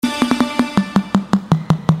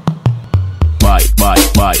vai,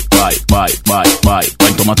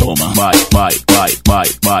 toma, toma, vai,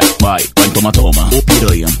 toma, toma, ô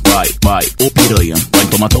piranha, vai, ô piranha, vai,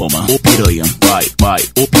 toma, toma, ô piranha, vai,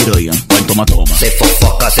 ô piranha, vai, toma, toma. Cê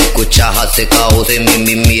fofoca, cê cucharra, cê caô, cê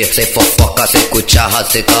mimimi. Cê fofoca, cê cucharra,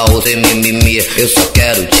 cê caô, cê mimimi. Eu só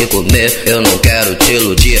quero te comer, eu não quero te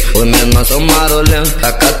iludir. Os menores são marolhão,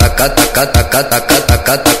 taca, taca, taca, taca, taca,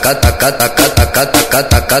 taca, taca, taca, taca, taca, taca,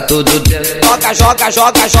 taca, tudo dentro. Joga,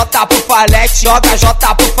 J pro Falete, joga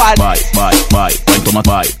J pro Falete. Vai, toma,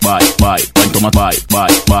 vai, toma,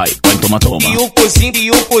 vai, toma, toma. E o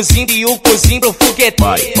cozinho pro foguete.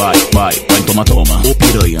 Vai, toma, toma. Ô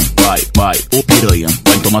piranha, vai, ô piranha,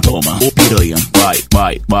 vai, toma, toma. Ô piranha, vai.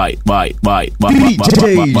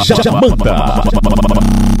 Djjamanta.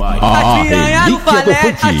 As piranha do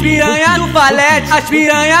Falete, as piranha do Falete, as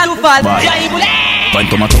piranha do Falete. E aí, moleque? Vai,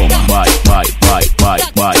 toma, toma, vai,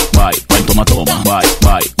 toma, toma, vai,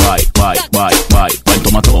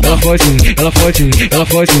 toma, toma. Ela fode, em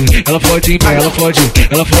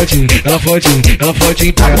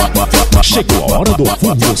pé. Chegou a hora do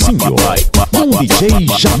fumocinho com DJ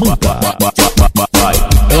Djjamanta.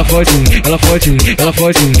 Ela fode, em pé. Ela fode,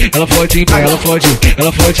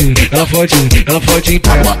 em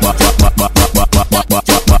pé.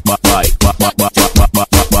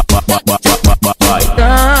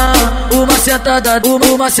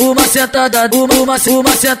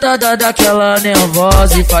 Uma sentada daquela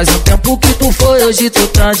nervosa. E faz um tempo que tu foi, hoje tu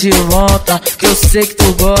tá de volta. Que eu sei que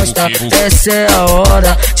tu gosta, essa é a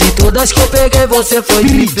hora. De todas que eu peguei, você foi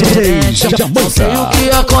diferente. Não sei o que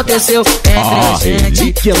aconteceu entre a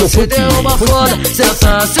gente. Você deu uma foda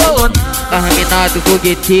sensacional. Arraminado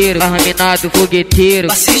fogueteiro.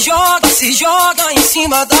 Se joga em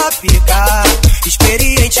cima da pica.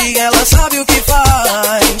 Experiente, ela sabe o que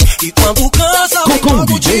faz. E quando cansa, com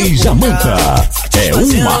DJ Djjamanta. É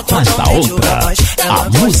uma atrás da outra. A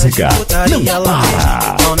música não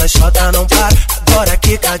para. Não na chota não para. Agora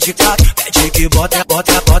quica de cara. Pede que bota.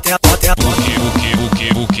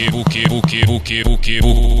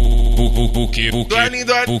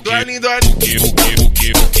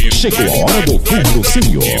 Chegou a hora do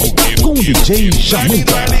fumocinho com DJ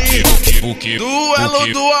Djjamanta.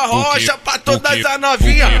 Duelo do Arrocha pra todas as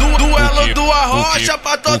novinhas. Duelo do Arrocha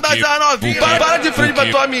pra todas as novinhas. Para de frente pra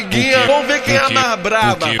tua amiguinha. Vamos ver quem é a mais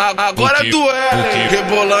braba. Agora é duelo.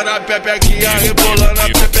 Rebolando a pepequinha, rebolando a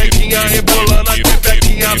pepequinha, rebolando a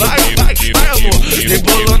pepequinha. Vai, amor.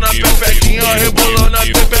 Rebolando a pepequinha, rebolando a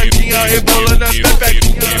pepequinha, rebolando a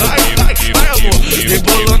pepequinha. Vai, amor.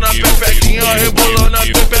 Rebolando a pepequinha, rebolando a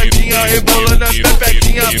pepequinha, rebolando a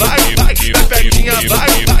pepequinha. Vai, pepequinha,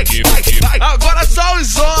 vai. Agora só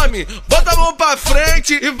os homens. Bota a mão pra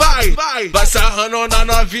frente e vai. Vai sarrando na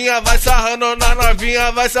novinha, vai sarrando na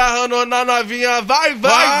novinha, vai sarrando na novinha. Vai.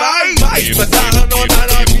 Vai sarrando na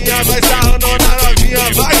novinha, vai sarrando na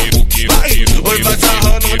novinha. Vai. Oi, vai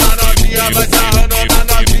sarrando na novinha, vai sarrando na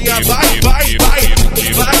novinha. Vai. Vai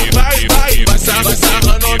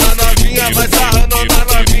sarrando na novinha, vai sarrando na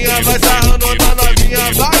novinha, vai sarrando na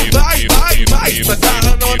novinha. Vai. Vai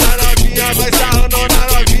sarrando na novinha, vai sarrando na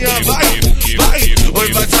novinha. Vai.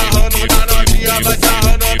 Oi, vai sarrando na novinha, vai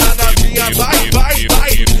sarrando na novinha. Vai.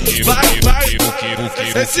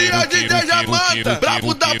 Esse é o DJ Djjamanta,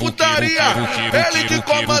 brabo da putaria. Ele que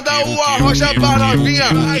comanda o Arrocha pra novinha.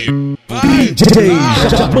 Vai. DJ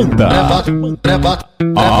Djjamanta,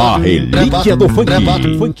 a relíquia do funk.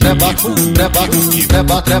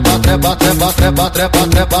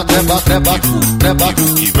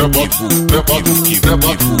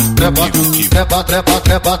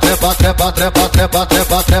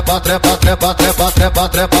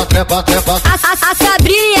 A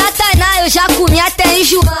Sabrina e a Tainá eu já comi até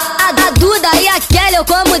enjoar. A Duda e a Kelly eu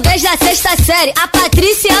como desde a sexta série. A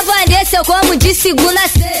Patrícia e a Vanessa eu como de segunda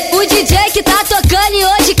série. O DJ que tá tocando e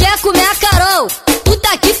hoje quer comer a Carol.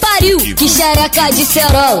 Puta que pariu, que xereca de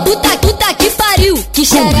cerol. Puta que pariu, que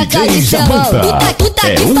xereca de cerol. Puta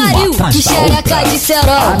que pariu, que xereca de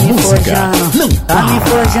cerol. Tá me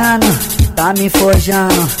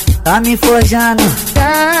forjando.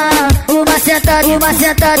 Uma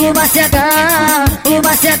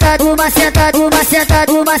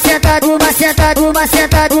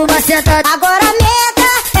sentada. Agora meta,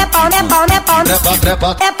 é pau na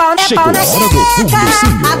xereca.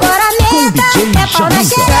 Agora meta, é pau na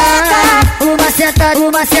xereca. Uma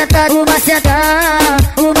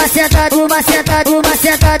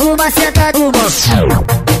sentada.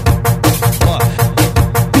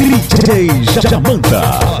 DJ Djjamanta,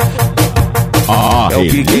 a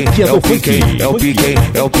relíquia do funk. É o pique,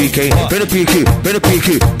 é o pique. Vem no pique, vem no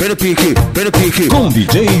pique, vem no pique, vem no pique. Com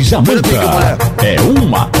DJ Djjamanta. É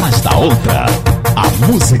uma atrás da outra. A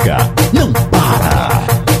música não para.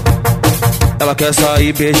 Ela quer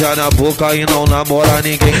sair, beijar na boca e não namorar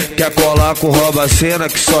ninguém. Quer colar com o rouba cena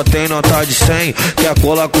que só tem nota de 100. Quer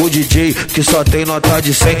colar com o DJ que só tem nota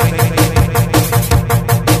de 100.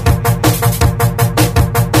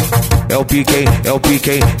 É o pique, é o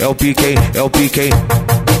pique, é o pique, é o pique.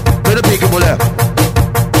 Vem no pique, mulher.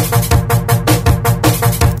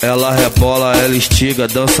 Ela rebola, ela estiga,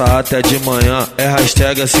 dança até de manhã. É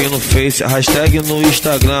hashtag assim no Face, hashtag no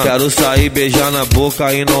Instagram. Quero sair, beijar na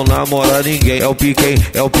boca e não namorar ninguém. É o pique,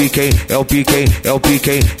 é o pique, é o pique, é o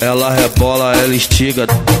pique. Ela rebola, ela estiga.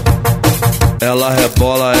 Ela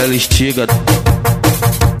rebola, ela estiga.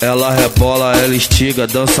 Ela rebola, ela estiga,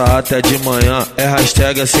 dança até de manhã. É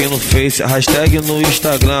hashtag assim no Face, hashtag no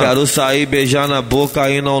Instagram. Quero sair, beijar na boca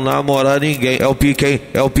e não namorar ninguém. É o pique,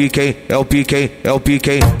 é o pique, é o pique, é o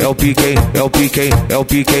pique, é o pique, é o pique, é o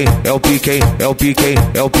pique, é o pique, é o pique,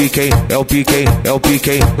 é o pique, é o pique, é o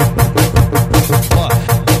pique.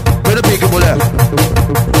 Vem no pique, mulher.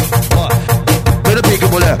 Vem no pique,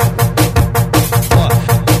 mulher.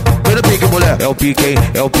 Mulher. É o pique,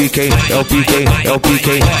 é o pique, é o pique, é o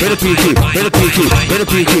pique. Vem no pique, vem no pique, vem no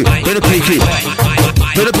pique, vem no pique.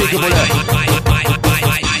 Vem no pique, mulher.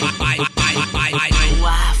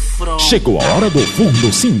 Chegou a hora do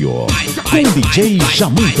fundocinho com DJ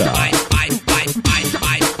Djjamanta.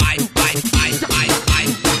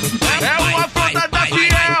 É uma afronta da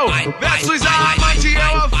Fiel versus a amante, é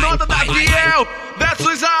uma afronta da Fiel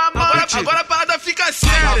versus a amante. Agora a parada fica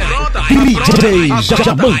séria. DJ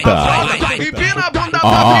Djjamanta. Empina a bunda A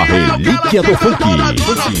pra Fiel, relíquia do funk.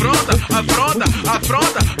 Afronta,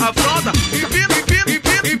 afronta.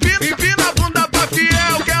 Empina a bunda pra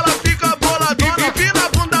Fiel, que ela fica boladona. Empina a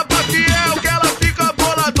bunda pra Fiel, que ela fica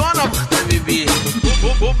boladona.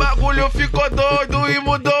 O bagulho ficou doido e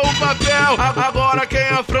mudou o papel. Agora quem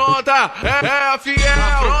afronta é a Fiel.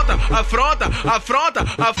 Afronta.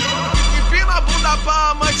 Empina a bunda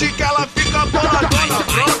pra amante que ela fica boladona.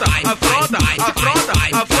 Afronta.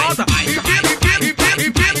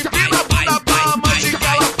 Empina a bunda pra amante que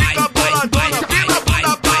ela fica boladona. Empina a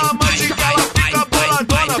bunda pra amante que ela fica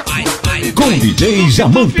boladona. Com DJ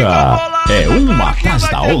Djjamanta. É uma atrás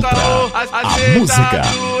da outra. A música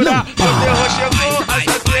não para.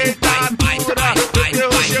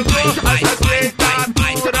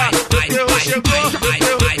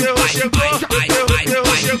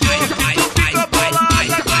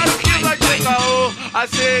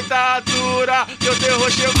 Aceita a dura, teu terror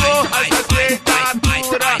chegou. Aceita a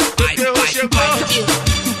dura, teu terror chegou.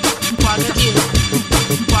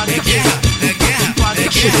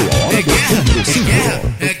 Chegou a hora do fundocinho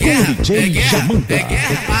com DJ Djjamanta.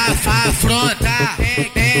 Afronta,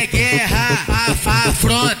 é guerra,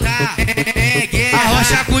 afronta, é guerra.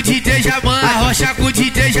 Arrocha com o Djjamanta, arrocha com o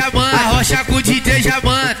Djjamanta, arrocha com o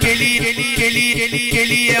Djjamanta. Que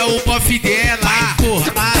ele é o bofe dela.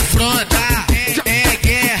 Porra, afronta, é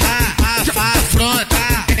guerra, afronta,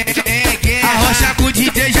 é guerra. Arrocha com o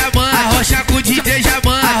Djjamanta, arrocha com o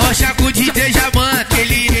Djjamanta, arrocha com o Djjamanta. Que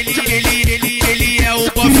ele é o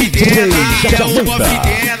bofe dela, ele é o bofe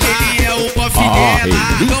dela, ele é o bofe dela.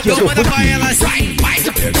 Então manda pra ela assim, vai.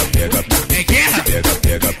 É guerra,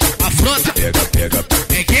 afronta,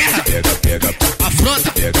 é guerra,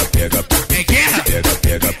 afronta, é guerra,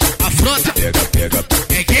 afronta,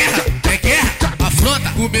 é guerra,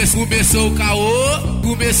 afronta. Começou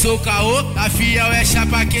o caô, a Fiel é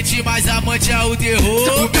chapa quente, mas amante é o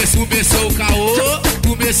terror. Começou o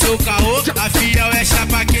caô, a Fiel é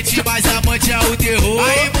chapa quente, mas amante é o terror.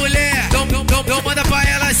 Aí mulher, então manda pra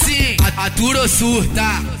ela assim. Atura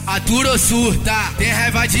ou surta, tem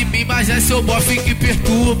raiva de mim, mas é seu bofe que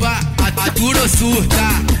perturba. Atura ou surta,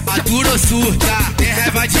 tem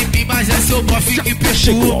raiva de mim, mas é seu bofe que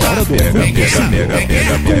perturba. É guerra,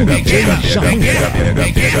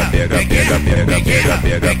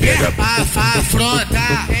 afronta,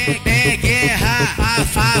 é guerra,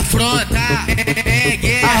 afronta, é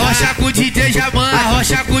guerra. Arrocha com o Djjamanta,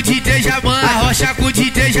 arrocha com o Djjamanta, arrocha com o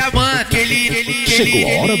Djjamanta. Que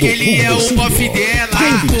ele é o bofe dela.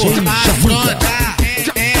 Afronta,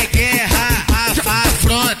 é guerra,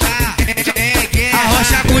 afronta, é guerra.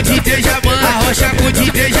 Arrocha com o Djjamanta, arrocha com o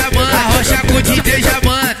Djjamanta, arrocha com o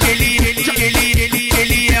Djjamanta. Que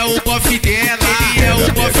ele é o bofe dela, ele é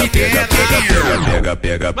o bofe dela.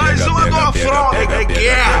 Mais uma do afronta, é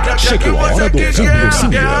guerra. Chegou a hora do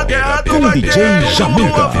fundocinho com DJ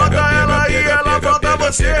Djjamanta. Afronta ela e ela afronta você.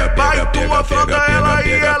 você. Vai, tu afronta ela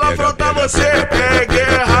e ela afronta você. É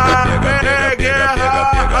guerra, é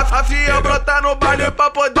guerra. A fia brota no baile pra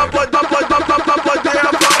poder afrontar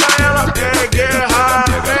ela. É guerra,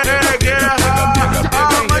 é guerra. A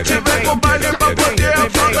amante vem com baile pra poder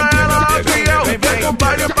afrontar ela. A fiel vem com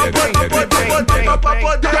baile pra poder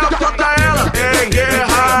afrontar ela. É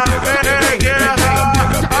guerra, é guerra.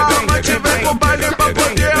 A amante vem com baile pra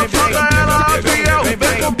poder afrontar ela. A fiel vem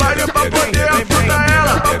com baile pra poder afrontar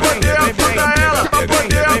ela. Pra poder afrontar ela, pra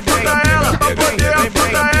poder afrontar ela, pra poder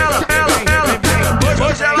afrontar ela.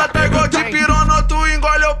 Hoje ela tá igual de pirona, tu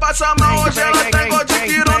engole ou passa mal. Hoje ela tá igual de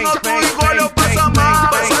pirona, tu engole ou passa mal.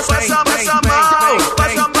 Passa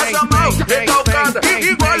mal, recalcada.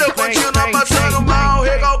 Engole ou continua passando mal,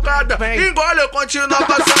 recalcada. Engole ou continua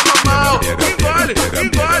passando mal.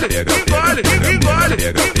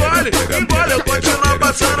 Engole ou continua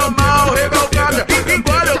passando mal, recalcada.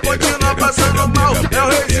 Engole ou continua passando mal. É o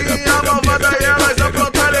reizinho, a malvada e elas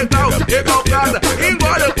afrontam legal, recalcada.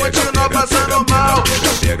 Engole ou continua passando mal.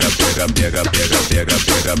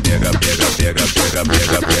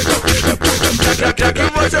 Que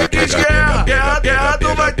você quis guerra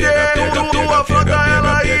tu vai ter. Tu afronta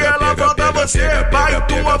ela e ela afronta você. Vai,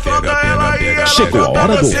 tu afronta ela e ela chegou a afronta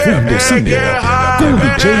hora do você. fundo single com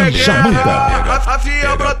DJ Djjamanta. A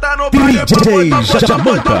fia brota no baile DJ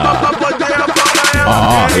Djjamanta,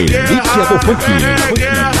 a relíquia do funk.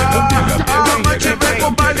 A amante vem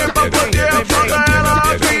com baile pra poder afrontar ela. A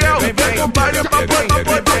fiel vem com baile pra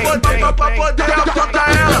poder afrontar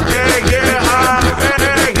ela. É guerra, é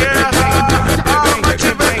guerra. A amante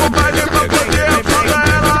vem com baile pra poder afrontar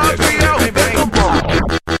ela. A fiel vem com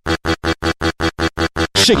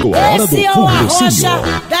Chegou a hora do fundo single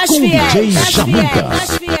com DJ Djjamanta.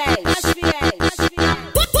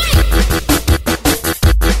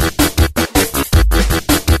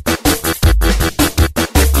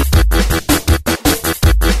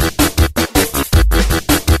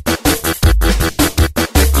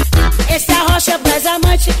 Esse Arrocha pras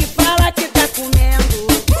amantes que fala que tá comendo.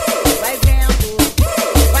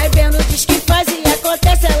 Vai vendo, diz que faz e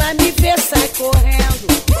acontece, ela me vê, sai correndo.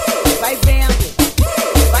 Vai vendo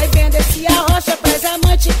esse Arrocha pras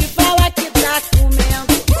amantes que fala que tá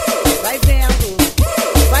comendo.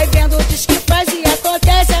 Vai vendo, diz que faz e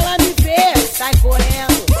acontece, ela me vê, sai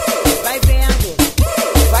correndo.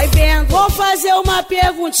 Vai vendo, vou fazer uma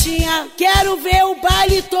perguntinha, quero ver o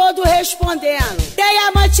baile todo respondendo. Tem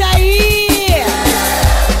amante aí?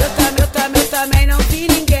 Eu também não vi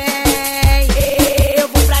ninguém. Eu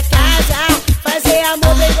vou pra casa fazer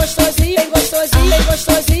amor bem gostosinho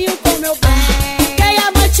com meu bem. Tem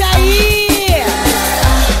amante aí?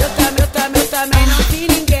 Eu também não vi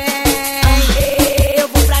ninguém. Eu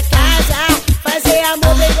vou pra casa fazer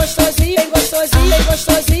amor bem gostosinho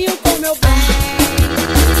com meu bem.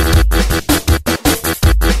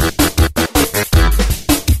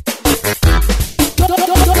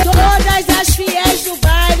 Todas as fiéis do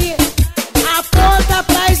baile aponta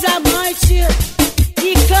pras amantes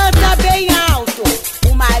e canta bem alto.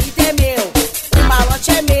 O marido é meu, o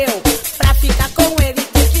malote é meu. Pra ficar com ele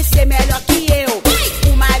tem que ser melhor que eu.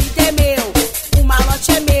 O marido é meu, o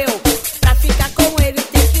malote é meu. Pra ficar com ele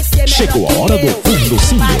tem que ser melhor que eu. Chegou a hora do fundo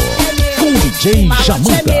single com DJ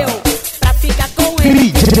Djjamanta. Pra ficar com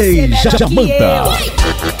ele tem que ser DJ melhor que Djjamanta, eu.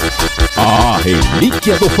 a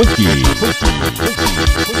relíquia do funk.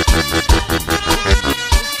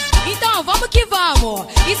 Então, vamos que vamos.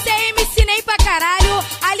 Isso é MC nem pra caralho,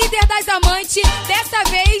 a líder das amantes. Dessa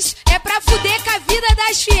vez é pra fuder com a vida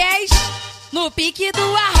das fiéis. No pique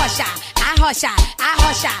do Arrocha, Arrocha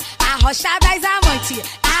das amantes.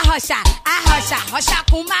 Arrocha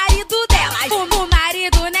com o marido dela. O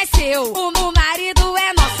marido não é seu, o marido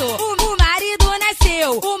é nosso. O marido não é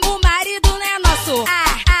seu, o marido não é nosso.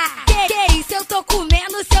 Que isso, eu tô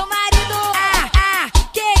comendo seu marido.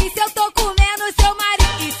 Que isso, eu tô comendo seu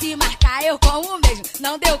marido. E se marcar eu como mesmo,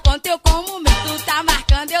 não deu conta eu como mesmo. Tu tá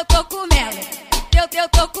marcando, eu tô comendo. Eu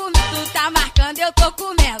tô comendo, tu tá marcando, eu tô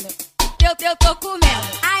comendo. Eu tô comendo.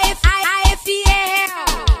 Aê, fiel.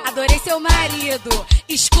 Adorei seu marido,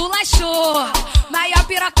 esculachou. Maior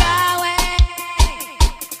pirocão,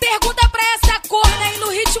 Pergunta pra essa corna aí no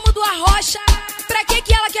ritmo do Arrocha. Pra que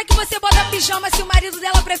ela quer que você bota pijama se o marido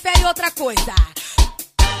dela prefere outra coisa?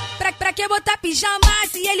 Pra que botar pijama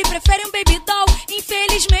se ele prefere um baby doll?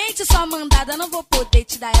 Infelizmente, sua mandada, não vou poder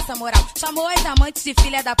te dar essa moral. Chamou as amantes de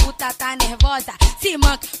filha da puta, tá nervosa? Se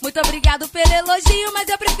manca, muito obrigado pelo elogio, mas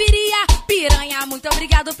eu preferia piranha. Muito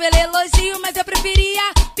obrigado pelo elogio, mas eu preferia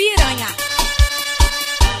piranha.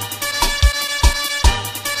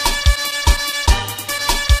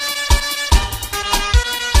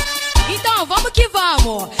 Então, Então vamos que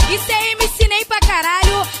vamos. Isso é MC nem pra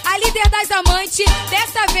caralho, a líder das amantes.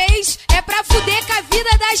 Dessa vez é pra fuder com a vida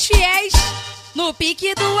das fiéis. No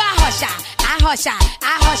pique do Arrocha, Arrocha,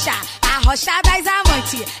 Arrocha, Arrocha das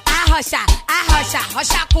amantes. Arrocha, Arrocha,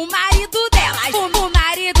 Arrocha com o marido delas. O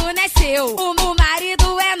marido não é seu, o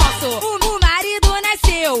marido é nosso. O marido não é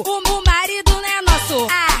seu, o marido não é nosso.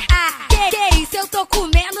 Que isso, eu tô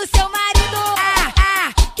comendo seu marido.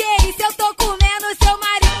 Que isso, eu tô comendo seu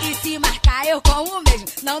marido. E se marcar eu como mesmo,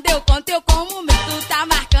 não deu conta eu como mesmo. Tu tá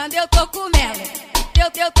marcando, eu tô comendo.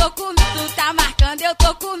 Eu tô comendo, tu tá marcando, eu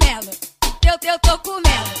tô comendo. Eu tô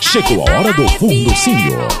comendo. Chegou a hora do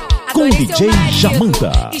Fundocinho com DJ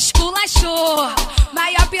Djjamanta. Esculachou,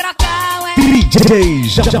 maior pirocão é DJ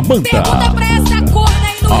Djjamanta. Pergunta pra essa corna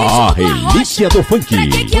aí no a ritmo do relíquia do funk. Pra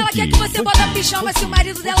que ela quer que você bota pijama se o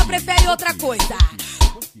marido dela prefere outra coisa?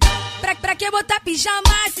 Pra que botar pijama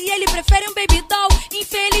se ele prefere um baby doll?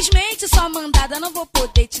 Infelizmente, só mandada, não vou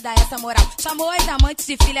poder te dar essa moral. Chamou as amantes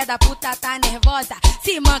de filha da puta, tá nervosa.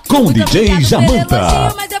 Se manca com DJ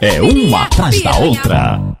Djjamanta. É uma atrás da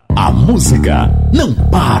outra. A música não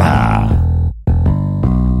para.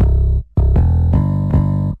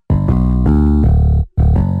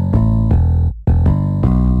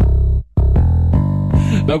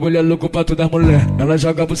 Bagulho é louco pra todas as mulher. Ela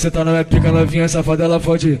joga buceta na minha pica, novinha safada, ela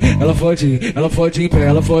fode. Ela fode, ela fode em pé,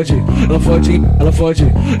 ela fode. Ela fode, ela fode,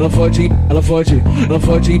 ela fode, ela fode. Ela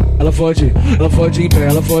fode, ela fode, ela fode em pé,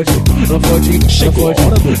 ela fode. Ela fode, ela fode,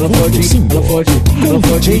 ela fode, ela fode. Ela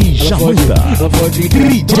fode, ela fode, ela fode em pé.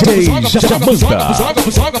 DJ Djjamanta.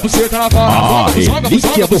 Joga buceta na vara. A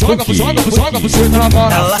relíquia do funk. Joga buceta na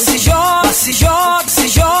vara. Ela se joga, se joga, se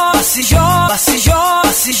joga, se joga, se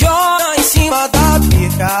joga, se joga em cima da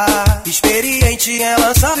pica. Experiente,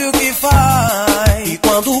 ela sabe o que faz. E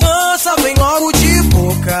quando cansa, vem logo de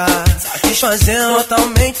boca, satisfazendo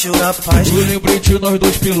totalmente o rapaz. Eu lembrei de nós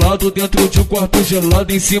dois pilados dentro de um quarto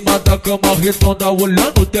gelado, em cima da cama redonda,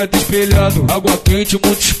 olhando o teto espelhado. Água quente,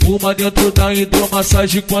 muita espuma dentro da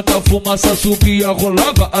hidromassagem. Quanta fumaça subia,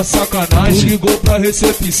 rolava a sacanagem. Tu ligou pra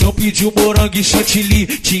recepção, pediu morango e chantilly.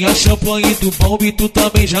 Tinha champanhe do bom e tu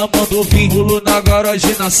também já mandou vir. Pulo na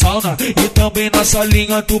garagem, na sauna e também na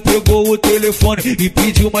salinha. Tu pegou o telefone e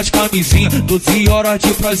pediu umas camisinhas. 12 horas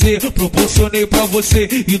de prazer proporcionei pra você.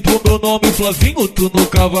 E do meu nome Flavinho tu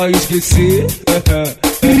nunca vai esquecer.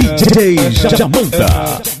 DJ Djjamanta.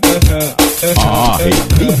 A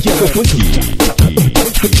relíquia do funk.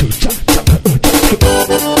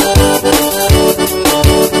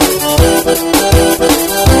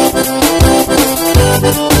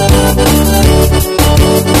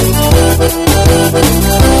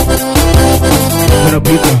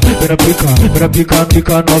 Pera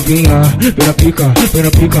pica novinha.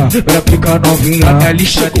 Pera pica novinha. A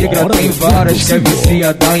lista negra tem várias que é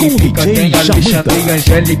viciada em pica. Tem a Alexandria,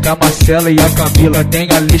 Angélica, Marcela e a Camila. Tem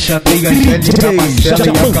a Alexandria, Angélica, Marcela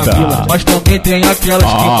e a Camila. Mas também tem aquelas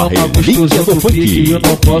que mamam gostoso do pique. E eu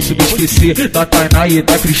não posso me esquecer da Tainá e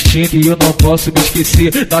da Cristine. E eu não posso me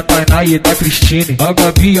esquecer da Tainá e da Cristine. A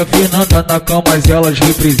Gabi e a Fernanda na cama, mas elas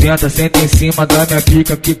representam. Senta em cima da minha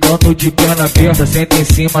pica, quicando de perna aberta. Senta em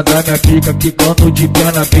cima da minha pica, quicando de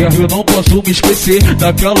perna aberta. Eu não posso me esquecer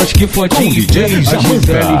daquelas que fodinham. A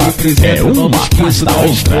Gisele representa, eu não me esqueço da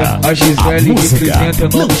Esther. A Gisele representa, eu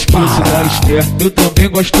não me esqueço da Esther. Eu também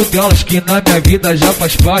gosto delas, que na minha vida já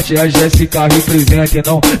faz parte. A Jéssica representa e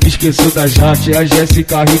não me esqueço da Jade. A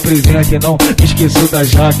Jéssica representa e não me esqueço da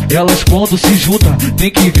Jade. Elas quando se juntam,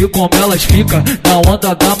 tem que ver como elas ficam. Na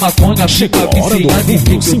onda da maconha, fica viciada e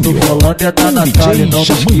fica. Eu tô falando é da Natália, não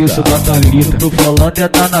me esqueço da Thalita. Tô falando é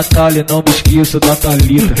da Natália, não me esqueço da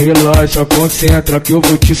Thalita. Relaxa, concentra que eu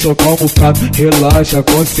vou te socar um bocado. Relaxa,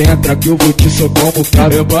 concentra que eu vou te socar um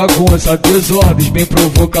bocado. É bagunça, desordens bem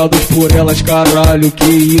provocados por elas. Caralho, que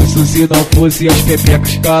isso se não fosse as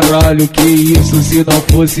pepecas. Caralho, que isso se não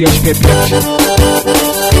fosse as pepecas.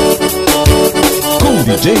 Com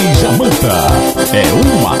DJ Djjamanta. É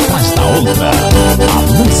uma atrás da outra. A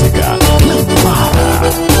música não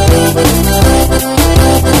para.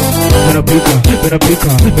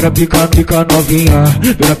 Pera pica novinha.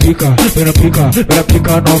 Pera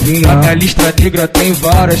pica novinha. A lista negra tem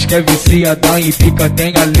várias que é viciada em pica.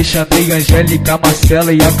 Tem a Alexandria, Angélica,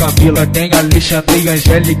 Marcela e a Camila. Tem a Alexandria,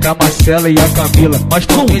 Angélica, Marcela e a Camila. Mas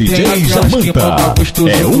também tem aquelas que mandam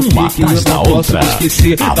gostoso do pique. Eu não posso me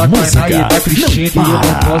esquecer da Tainá e da Cristine. Eu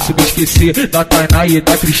não posso me esquecer da Tainá e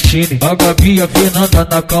da Cristine. A Gabi e a Fernanda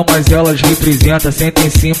na cama, mas elas representam. Senta em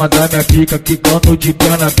cima da minha pica, quicando de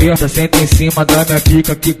perna aberta. senta em cima da minha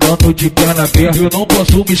pica, que canto de perna aberta. Eu não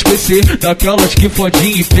posso me esquecer daquelas que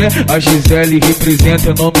fodinha em pé. A Gisele representa,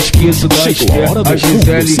 eu não me esqueço da Esther. A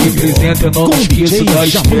Gisele representa, eu não me esqueço da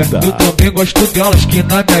Esther. Eu também gosto delas, que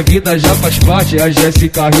na minha vida já faz parte. A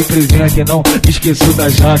Jéssica representa e não me esqueço da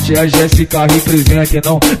Jaque. A Jéssica representa e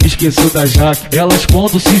não me esqueço da Jaque. Elas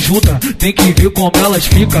quando se juntam, tem que ver como elas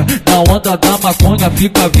ficam. Na onda da maconha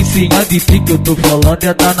fica viciada e fica. Eu tô falando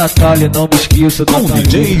é da Natália, não me esqueço da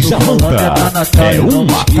Natália. É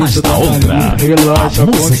uma atrás da outra. Relaxa,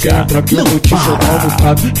 concentra que eu vou te socar um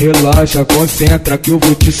bocado. Relaxa, concentra que eu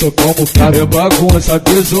vou te socar um bocado. É bagunça,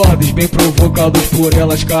 desordens, bem provocados por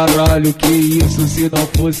elas. Caralho, que isso se não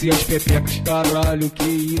fosse as pepecas. Caralho, que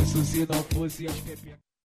isso se não fosse as pepecas.